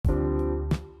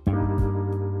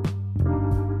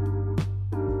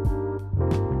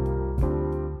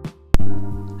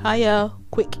Hiya,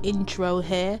 quick intro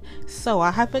here. So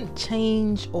I haven't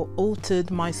changed or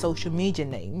altered my social media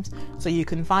names, so you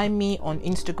can find me on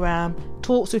Instagram,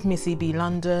 Talks with Missy B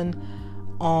London,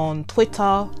 on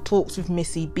Twitter, Talks with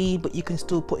Missy B, but you can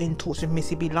still put in Talks with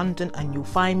Missy B London and you'll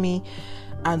find me,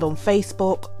 and on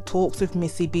Facebook, Talks with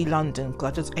Missy B London,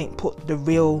 because I just ain't put the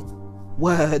real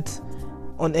words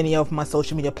on any of my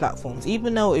social media platforms,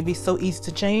 even though it'd be so easy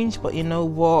to change. But you know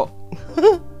what?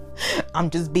 I'm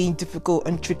just being difficult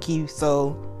and tricky,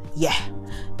 so yeah,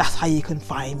 that's how you can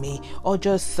find me. Or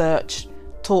just search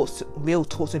Real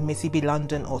Talks with Missy B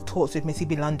London or Talks with Missy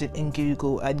B London in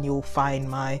Google and you'll find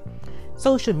my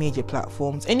social media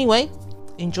platforms. Anyway,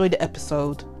 enjoy the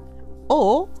episode,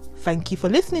 or thank you for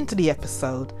listening to the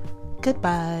episode.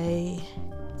 Goodbye.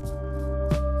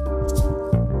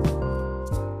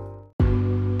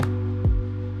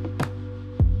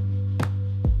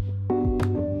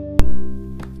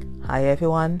 Hi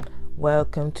everyone,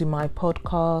 welcome to my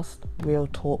podcast, Real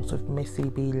Talks with Missy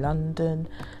B London.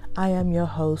 I am your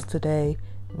host today,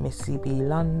 Missy B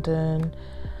London,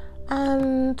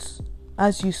 and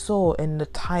as you saw in the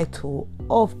title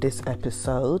of this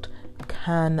episode,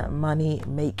 can money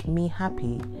make me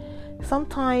happy?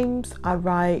 Sometimes I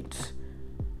write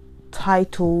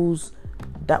titles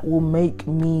that will make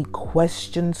me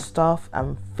question stuff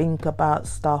and think about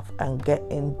stuff and get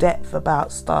in depth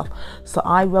about stuff. So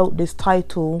I wrote this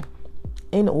title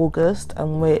in August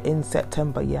and we're in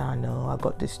September. Yeah, I know, I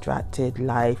got distracted,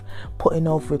 life, putting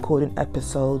off recording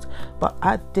episodes. But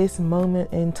at this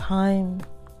moment in time,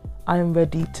 I'm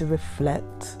ready to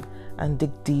reflect and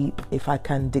dig deep, if I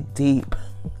can dig deep,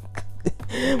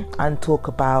 and talk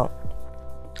about,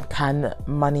 can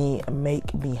money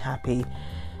make me happy?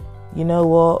 You know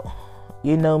what?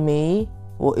 You know me,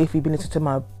 or if you've been listening to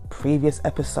my previous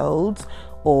episodes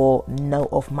or know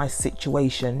of my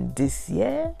situation this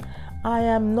year, I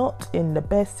am not in the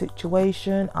best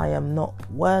situation. I am not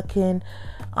working.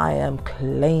 I am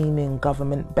claiming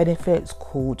government benefits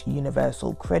called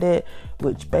universal credit,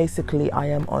 which basically I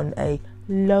am on a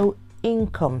low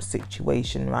income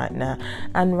situation right now,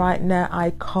 and right now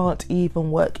I can't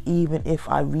even work, even if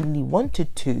I really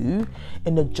wanted to,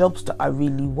 in the jobs that I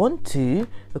really want to,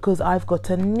 because I've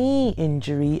got a knee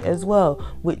injury as well,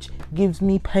 which gives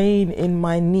me pain in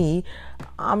my knee.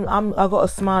 I got a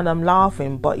smile, I'm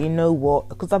laughing, but you know what,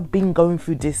 because I've been going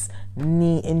through this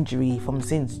knee injury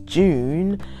since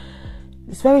June,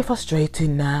 it's very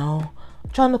frustrating now. I'm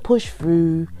trying to push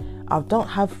through. I don't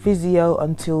have physio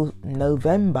until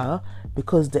November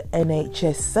because the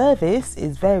NHS service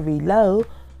is very slow,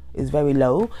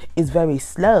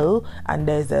 and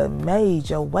there's a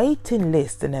major waiting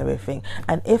list and everything.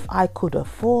 And if I could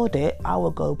afford it, I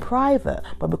would go private,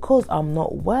 but because I'm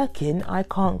not working, I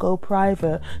can't go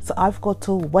private. So I've got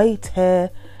to wait here,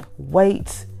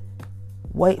 wait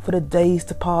for the days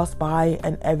to pass by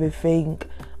and everything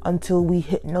until we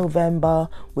hit November,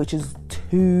 which is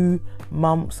 2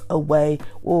 months away,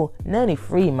 or nearly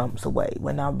 3 months away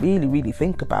when I really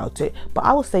think about it. But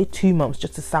I will say 2 months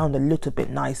just to sound a little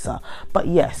bit nicer. But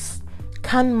yes,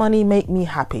 can money make me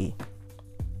happy?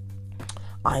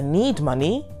 I need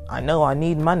money. I know I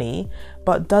need money,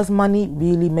 but does money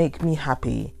really make me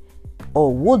happy?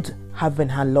 Or would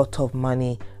having a lot of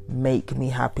money make me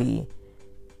happy?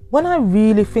 When I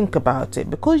really think about it,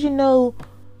 because you know,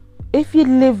 if you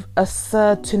live a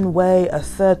certain way, a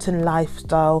certain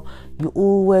lifestyle, you're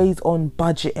always on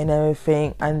budget and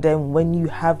everything, and then when you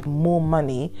have more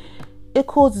money, it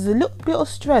causes a little bit of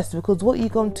stress, because what are you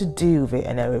going to do with it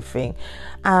and everything?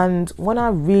 And when I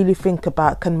really think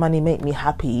about, can money make me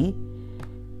happy?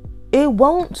 It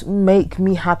won't make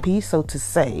me happy, so to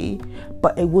say,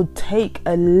 but it would take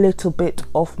a little bit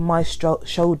off my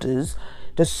shoulders,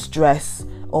 the stress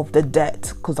of the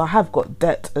debt, because I have got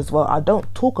debt as well. I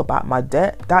don't talk about my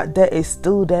debt. That debt is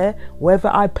still there. Whether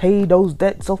I pay those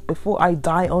debts off before I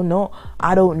die or not,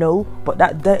 I don't know, but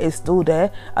that debt is still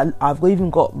there. I've even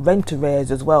got rent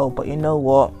arrears as well, but you know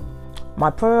what?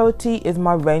 My priority is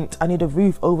my rent. I need a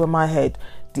roof over my head.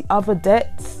 The other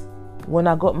debts, when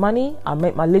I got money, I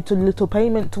make my little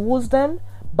payment towards them,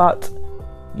 but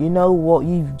you know what?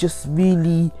 You've just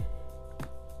really,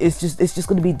 it's just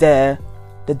going to be there.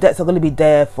 The debts are going to be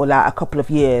there for like a couple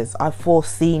of years. I've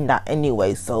foreseen that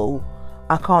anyway, so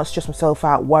I can't stress myself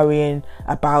out worrying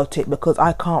about it, because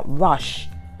I can't rush,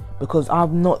 because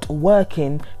I'm not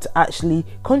working to actually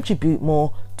contribute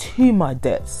more to my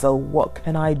debts. So what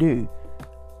can I do?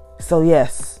 So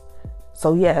yes,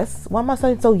 why am I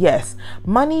saying so yes?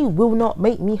 Money will not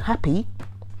make me happy.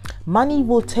 Money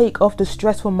will take off the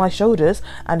stress from my shoulders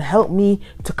and help me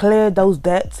to clear those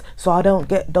debts, so I don't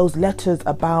get those letters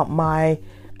about my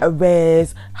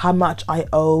arrears, how much I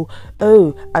owe.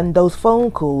 Oh, and those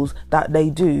phone calls that they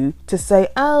do to say,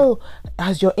 oh,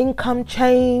 has your income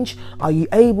changed? Are you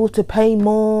able to pay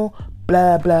more?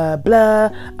 Blah, blah, blah.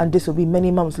 And this will be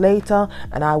many months later.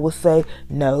 And I will say,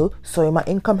 no, sorry, my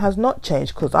income has not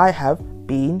changed because I have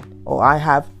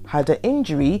had an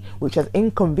injury which has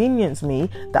inconvenienced me,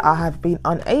 that I have been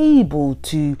unable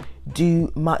to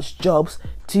do much jobs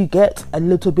to get a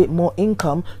little bit more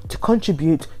income to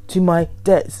contribute to my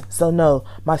debts. So no,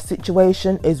 my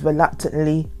situation is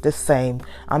reluctantly the same.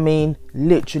 I mean,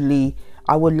 literally,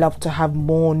 I would love to have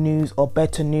more news or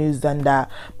better news than that,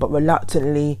 but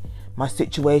reluctantly, my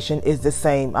situation is the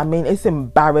same. I mean, it's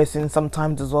embarrassing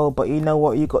sometimes as well, but you know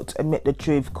what? You got to admit the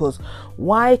truth, because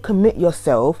why commit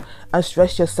yourself and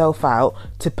stress yourself out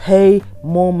to pay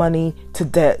more money to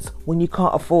debts when you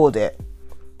can't afford it?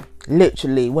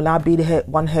 Literally, when I be the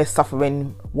one here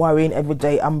suffering, worrying every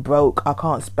day, I'm broke, I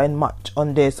can't spend much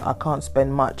on this, I can't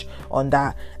spend much on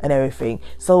that and everything.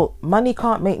 So money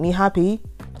can't make me happy.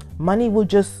 Money will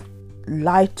just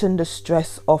lighten the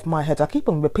stress off my head. I keep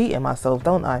on repeating myself,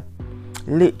 don't I?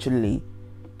 Literally,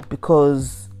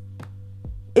 because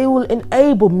it will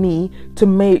enable me to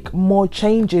make more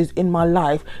changes in my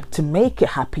life to make it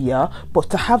happier.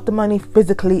 But to have the money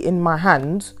physically in my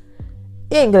hands,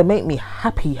 it ain't gonna make me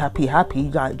happy,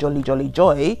 like jolly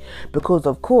joy, because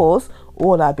of course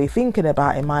all I'll be thinking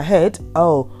about in my head,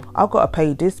 oh, I've got to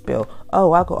pay this bill,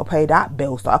 oh, I've got to pay that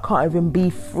bill, so I can't even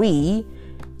be free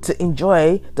to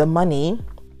enjoy the money.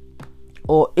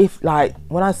 Or if, like,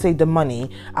 when I say the money,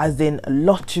 as in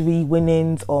lottery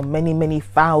winnings or many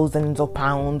thousands of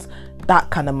pounds,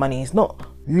 that kind of money. It's not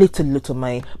little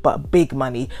money, but big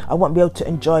money. I won't be able to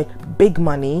enjoy big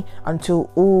money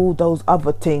until all those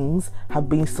other things have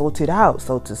been sorted out,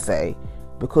 so to say.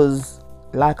 Because,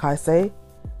 like I say,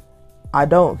 I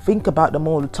don't think about them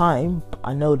all the time, but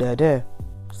I know they're there.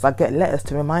 So I get letters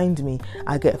to remind me.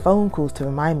 I get phone calls to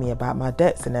remind me about my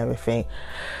debts and everything.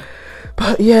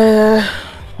 But yeah,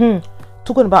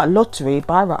 talking about lottery,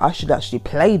 by right, I should actually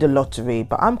play the lottery,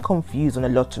 but I'm confused on the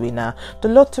lottery now. The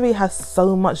lottery has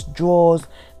so much draws,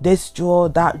 this draw,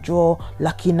 that draw,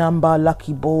 lucky number,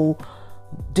 lucky ball,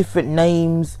 different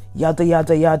names, yada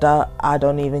yada. I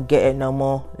don't even get it no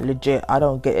more. Legit, I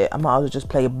don't get it. I might as well just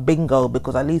play a bingo,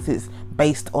 because at least it's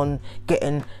based on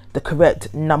getting the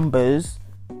correct numbers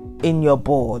in your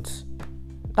boards.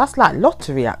 That's like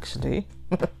lottery, actually.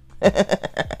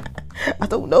 I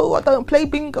don't know, I don't play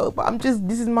bingo, but I'm just,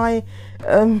 this is my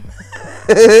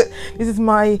this is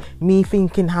my me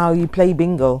thinking how you play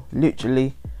bingo,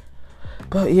 literally.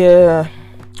 But yeah,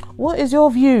 what is your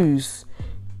views?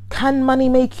 Can money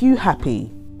make you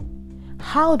happy?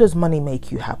 How does money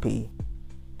make you happy?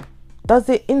 Does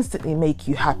it instantly make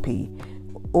you happy?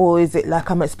 Or is it like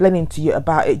I'm explaining to you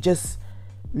about, it just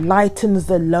lightens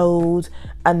the load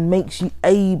and makes you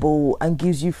able and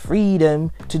gives you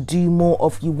freedom to do more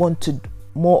of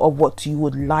what you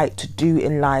would like to do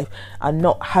in life, and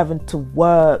not having to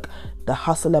work the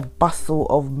hustle and bustle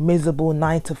of miserable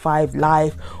 9-to-5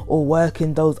 life, or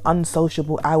working those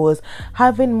unsociable hours,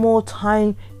 having more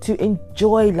time to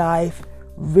enjoy life,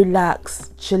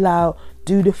 relax, chill out,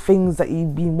 do the things that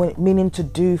you've been meaning to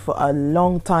do for a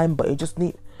long time, but you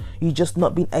just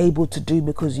not been able to do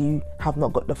because you have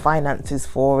not got the finances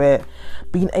for it.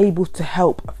 Being able to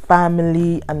help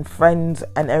family and friends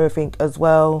and everything as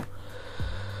well.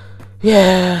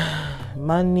 Yeah,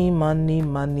 money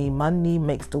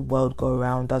makes the world go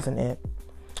round, doesn't it?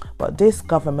 But this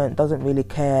government doesn't really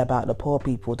care about the poor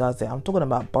people, does it? I'm talking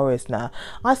about Boris now.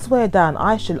 I swear down,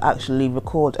 I should actually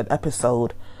record an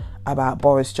episode about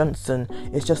Boris Johnson.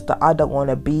 It's just that I don't want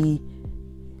to be...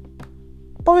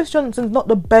 Boris Johnson's not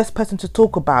the best person to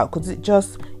talk about, because it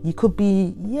just, you could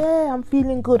be, yeah, I'm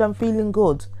feeling good.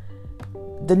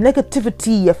 The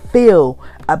negativity you feel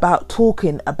about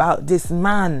talking about this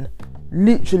man,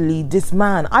 literally this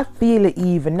man, I feel it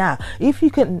even now. If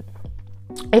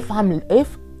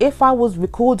I was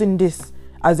recording this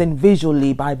as in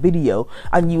visually by video,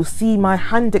 and you see my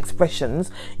hand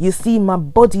expressions, you see my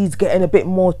body's getting a bit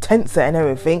more tenser and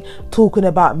everything, talking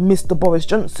about Mr. Boris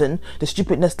Johnson, the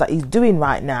stupidness that he's doing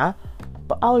right now.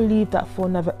 But I'll leave that for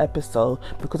another episode,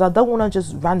 because I don't want to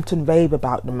just rant and rave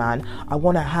about the man. I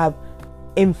want to have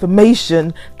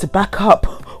information to back up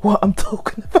what I'm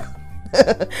talking about.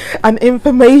 And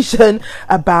information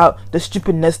about the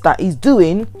stupidness that he's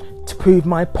doing to prove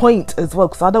my point as well,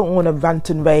 because I don't want to rant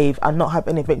and rave and not have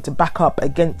anything to back up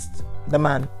against the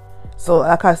man. So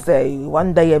like I say,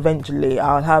 one day eventually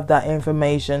I'll have that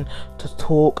information to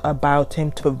talk about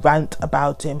him, to rant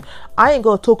about him. I ain't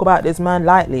gonna talk about this man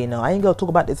lightly, you know. I ain't gonna talk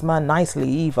about this man nicely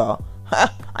either.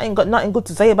 I I ain't got nothing good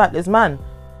to say about this man.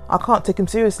 I can't take him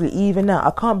seriously even now. I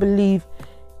can't believe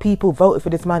people voted for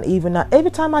this man even now.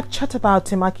 Every time I chat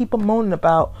about him, I keep on moaning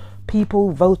about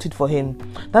people voted for him.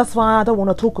 That's why I don't want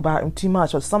to talk about him too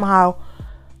much. But somehow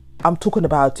I'm talking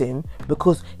about him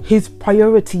because his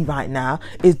priority right now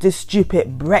is this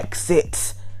stupid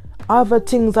Brexit. Other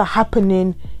things are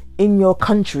happening in your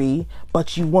country,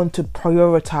 but you want to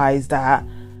prioritize that.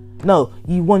 No,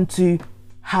 you want to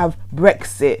have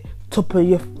Brexit top of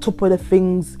the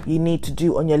things you need to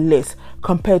do on your list,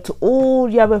 compared to all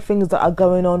the other things that are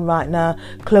going on right now,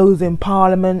 closing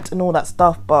Parliament and all that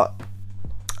stuff. But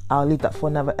I'll leave that for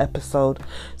another episode.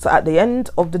 So at the end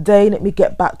of the day, let me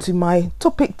get back to my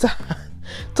topic to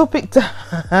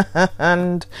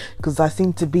hand, because I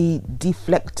seem to be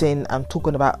deflecting and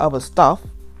talking about other stuff.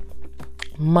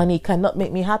 Money cannot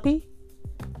make me happy.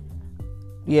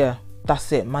 Yeah,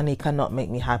 that's it. Money cannot make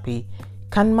me happy.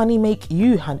 Can money make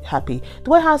you happy? The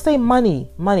way I say money.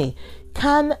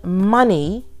 Can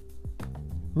money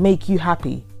make you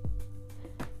happy?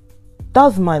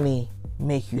 Does money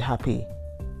make you happy?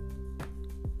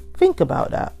 Think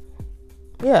about that.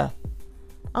 Yeah,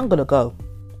 I'm gonna go.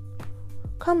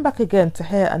 Come back again to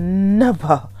hear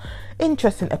another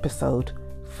interesting episode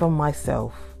from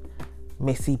myself,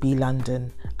 Missy B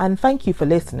London. And thank you for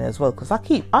listening as well, because I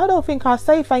don't think I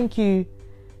say thank you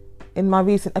in my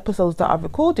recent episodes that I've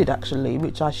recorded actually,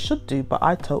 which I should do, but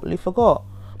I totally forgot.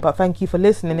 But thank you for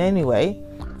listening anyway.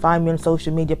 Find me on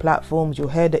social media platforms. You'll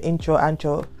hear the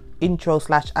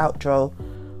intro/outro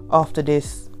after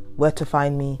this, where to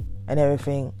find me and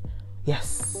everything.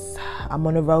 Yes, I'm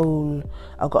on a roll.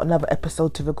 I've got another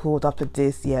episode to record after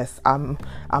this. Yes, I'm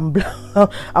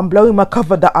blowing my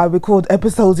cover that I record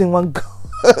episodes in one go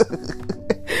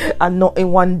and not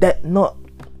in one day, not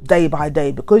day by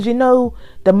day, because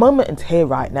the moment is here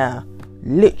right now.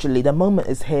 Literally, the moment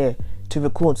is here to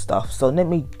record stuff. So let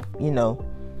me,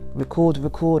 record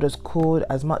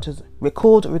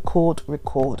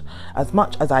as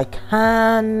much as I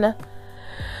can,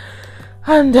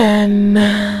 and then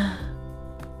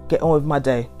get on with my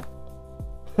day.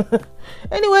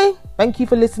 Anyway, thank you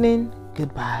for listening.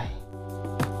 Goodbye.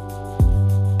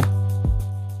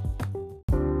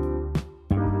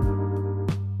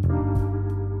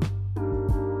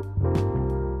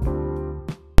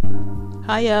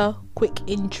 Hiya, quick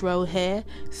intro here.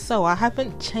 So I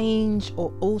haven't changed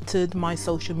or altered my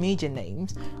social media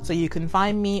names, so you can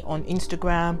find me on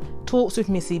Instagram, Talks with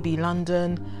Missy B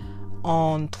London,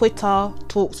 on Twitter,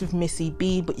 Talks with Missy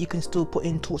B, but you can still put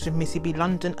in Talks with Missy B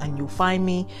London and you'll find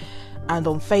me, and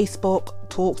on Facebook,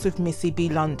 Talks with Missy B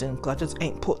London, because I just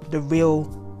ain't put the real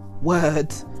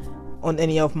words on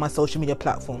any of my social media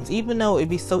platforms, even though it'd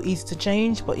be so easy to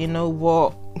change. But you know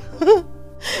what?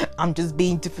 I'm just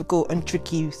being difficult and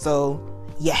tricky, so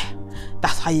yeah,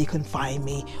 that's how you can find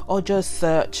me. Or just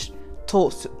search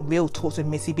Real Talks with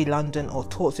Missy B London or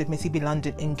Talks with Missy B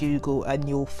London in Google and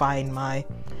you'll find my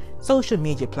social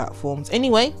media platforms.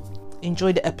 Anyway,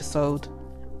 enjoy the episode,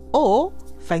 or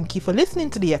thank you for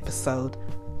listening to the episode.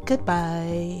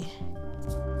 Goodbye.